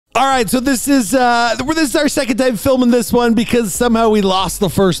All right, so this is our second time filming this one because somehow we lost the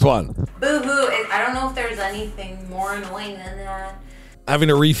first one. Boo-hoo. I don't know if there's anything more annoying than that. Having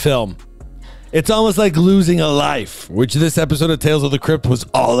to refilm. It's almost like losing a life, which this episode of Tales of the Crypt was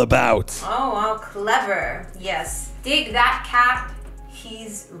all about. Oh, wow, clever. Yes. Dig that cap.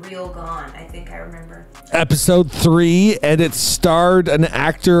 He's real gone. I think I remember. Episode 3, and it starred an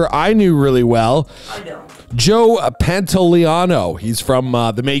actor I knew really well. I don't. Joe Pantoliano. He's from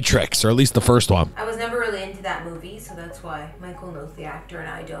The Matrix, or at least the first one. I was never really into that movie, so that's why Michael knows the actor and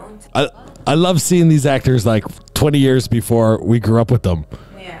I don't. I love seeing these actors like 20 years before we grew up with them.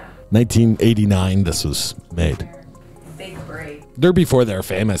 Yeah. 1989, this was made. Big break. They're before they're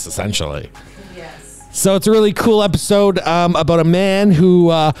famous, essentially. Yes. So it's a really cool episode about a man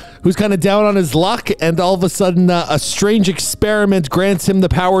who's kind of down on his luck, and all of a sudden a strange experiment grants him the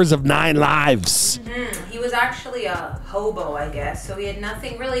powers of 9 lives. He was actually a hobo, I guess, so he had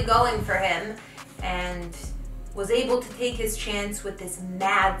nothing really going for him, and was able to take his chance with this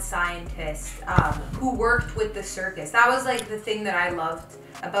mad scientist who worked with the circus. That was like the thing that I loved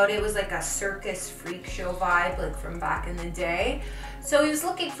about it. It was like a circus freak show vibe, like from back in the day. So he was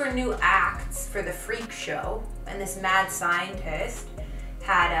looking for new acts for the freak show, and this mad scientist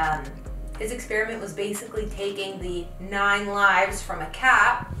had his experiment was basically taking the 9 lives from a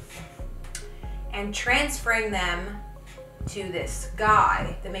cat and transferring them to this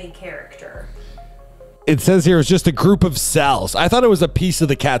guy, the main character. It says here it's just a group of cells. I thought it was a piece of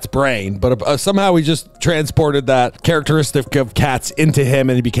the cat's brain, but somehow we just transported that characteristic of cats into him,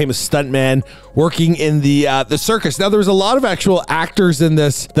 and he became a stuntman working in the circus. Now, there was a lot of actual actors in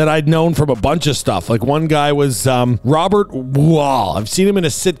this that I'd known from a bunch of stuff. Like one guy was Robert Wall. I've seen him in a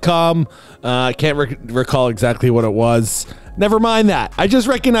sitcom. I can't recall exactly what it was. Never mind that. I just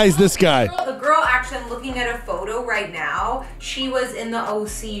recognize this guy. The girl, actually, I'm looking at a photo right now. She was in the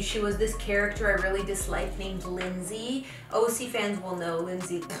OC. She was this character I really disliked named Lindsay. OC fans will know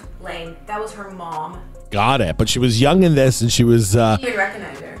Lindsay Lane. That was her mom. Got it. But she was young in this, and she was... You didn't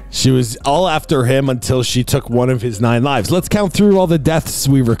recognize her. She was all after him until she took one of his 9 lives. Let's count through all the deaths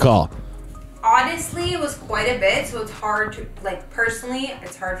we recall. Honestly, it was quite a bit, so it's hard to... Like, personally,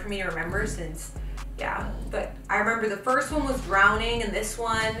 it's hard for me to remember since... Yeah, but I remember the first one was drowning, and this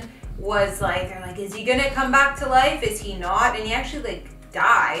one was like, they're like, is he gonna come back to life? Is he not? And he actually like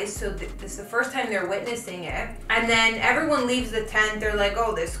dies, so this is the first time they're witnessing it. And then everyone leaves the tent. They're like,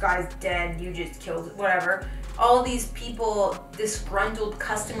 oh, this guy's dead. You just killed it, whatever. All these people, disgruntled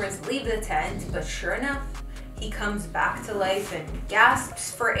customers, leave the tent, but sure enough, he comes back to life and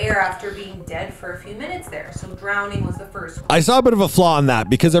gasps for air after being dead for a few minutes there. So drowning was the first one. I saw a bit of a flaw in that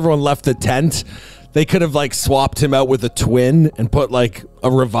because everyone left the tent. They could have like swapped him out with a twin and put like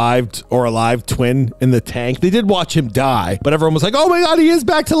a revived or alive twin in the tank. They did watch him die, but everyone was like, oh my God, he is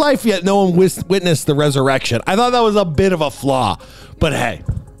back to life, yet no one witnessed the resurrection. I thought that was a bit of a flaw, but hey.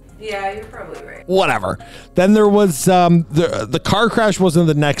 Yeah, you're probably right. Whatever. Then there was the car crash wasn't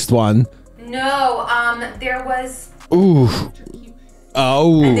the next one. No, there was... Ooh.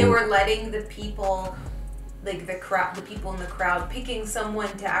 Oh. And they were letting the people, like the people in the crowd, picking someone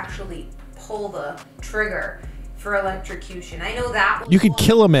to actually pull the trigger for electrocution. I know that you could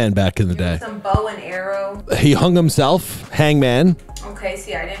kill a man back in the day. Some bow and arrow. He hung himself, hangman. Okay,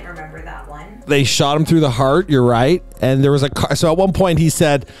 see, I didn't remember that one. They shot him through the heart, you're right. And there was a car. So at one point he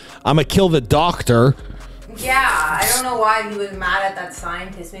said, I'm going to kill the doctor. Yeah, I don't know why he was mad at that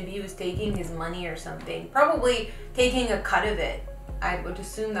scientist. Maybe he was taking his money or something. Probably taking a cut of it. I would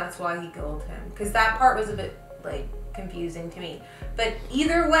assume that's why he killed him. Because that part was a bit, like, confusing to me. But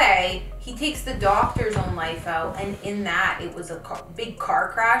either way, he takes the doctor's own life out, and in that, it was a big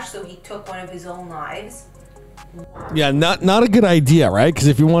car crash, so he took one of his own lives. Yeah, not a good idea, right? Because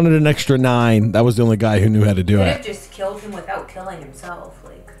if you wanted an extra 9, that was the only guy who knew how to do it. He could have just killed him without killing himself,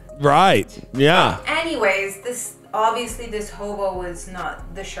 like. Right, yeah. Anyways, obviously this hobo was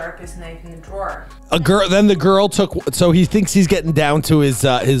not the sharpest knife in the drawer. Then the girl took, so he thinks he's getting down to his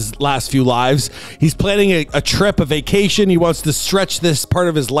last few lives. He's planning a trip, a vacation. He wants to stretch this part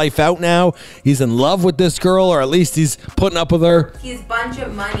of his life out now. He's in love with this girl, or at least he's putting up with her. His bunch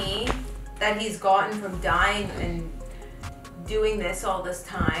of money that he's gotten from dying and doing this all this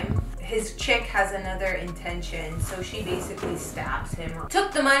time. His chick has another intention, so she basically stabs him.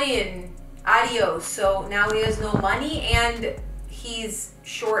 Took the money and adios. So now he has no money and he's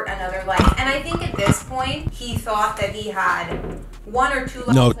short another life. And I think at this point, he thought that he had 1 or 2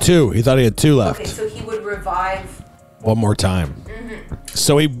 left. No, 2. He thought he had 2 left. Okay, so he would revive one more time. Mm-hmm.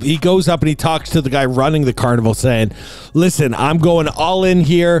 So he goes up and he talks to the guy running the carnival saying, listen, I'm going all in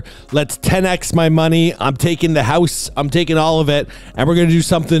here. Let's 10x my money. I'm taking the house. I'm taking all of it. And we're going to do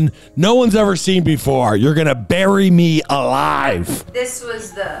something no one's ever seen before. You're going to bury me alive. This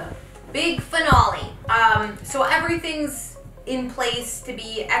was the big finale. So everything's in place to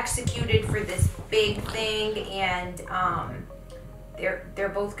be executed for this big thing, and they're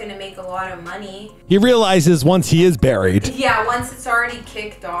both gonna make a lot of money. He realizes once he is buried. Yeah, once it's already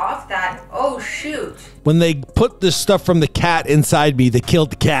kicked off, that, oh shoot. When they put the stuff from the cat inside me, they killed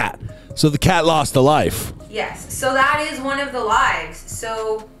the cat. So the cat lost a life. Yes, so that is one of the lives.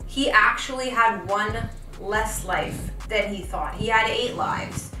 So he actually had one less life than he thought. He had 8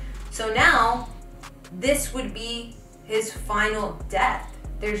 lives. So now, this would be his final death.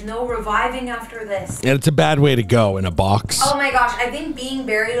 There's no reviving after this. And it's a bad way to go in a box. Oh my gosh, I think being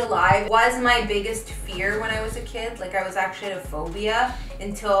buried alive was my biggest fear when I was a kid. Like, I was actually a phobia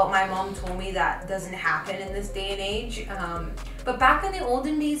until my mom told me that doesn't happen in this day and age. But back in the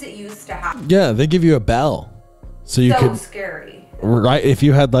olden days, it used to happen. Yeah, they give you a bell. So you could... scary. Right, if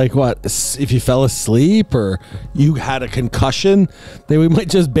you had like what, if you fell asleep or you had a concussion, they might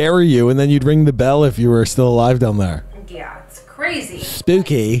just bury you and then you'd ring the bell if you were still alive down there. Yeah, it's crazy.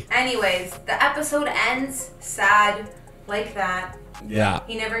 Spooky. Anyways, the episode ends sad like that. Yeah.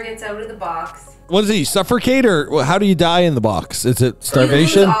 He never gets out of the box. What does he suffocate, or how do you die in the box? Is it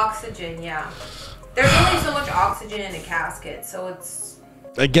starvation? You lose oxygen, yeah. There's only so much oxygen in a casket, so it's...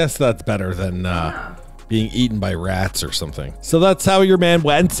 I guess that's better than being eaten by rats or something. So that's how your man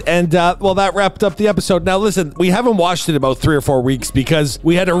went. And well, that wrapped up the episode. Now listen, we haven't watched it about 3 or 4 weeks because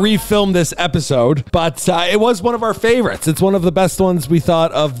we had to refilm this episode, but it was one of our favorites. It's one of the best ones we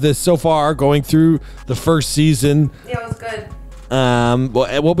thought of this so far, going through the first season. Yeah, it was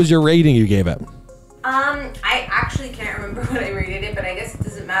good. What was your rating you gave it? I actually can't remember what I rated it, but I guess it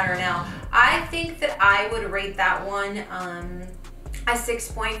doesn't matter now. I think that I would rate that one a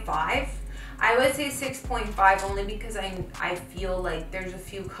 6.5. I would say 6.5 only because I feel like there's a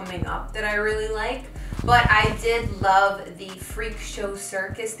few coming up that I really like. But I did love the freak show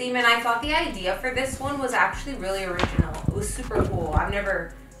circus theme, and I thought the idea for this one was actually really original. It was super cool. I've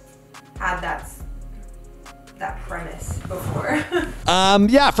never had that premise before.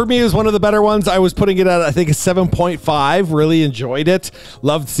 Yeah, for me it was one of the better ones. I was putting it at, I think, a 7.5. Really enjoyed it.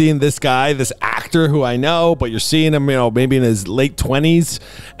 Loved seeing this guy, this actor who I know, but you're seeing him, maybe in his late 20s.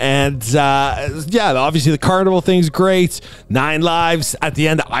 And yeah, obviously the carnival thing's great. 9 lives at the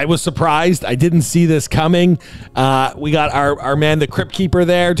end. I was surprised. I didn't see this coming. We got our man, the Crypt keeper,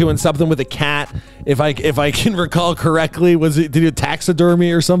 there doing something with a cat. If I can recall correctly, did he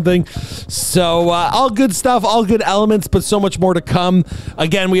taxidermy or something? So all good stuff, all good elements, but so much more to come.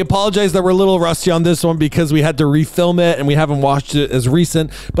 Again, we apologize that we're a little rusty on this one because we had to refilm it and we haven't watched it as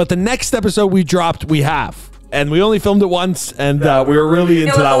recent. But the next episode we dropped, we have. And we only filmed it once, and we were really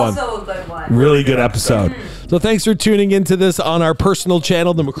into that one. It was also a good one. Really good episode. So thanks for tuning into this on our personal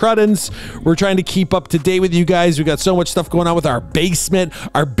channel, The McCruddens. We're trying to keep up to date with you guys. We got so much stuff going on with our basement.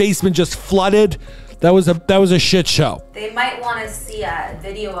 Our basement just flooded. That was a shit show. They might want to see a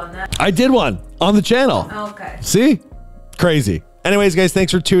video on that. I did one on the channel. Okay. See? Crazy. Anyways, guys,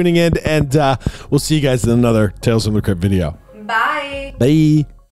 thanks for tuning in, and we'll see you guys in another Tales from the Crypt video. Bye. Bye.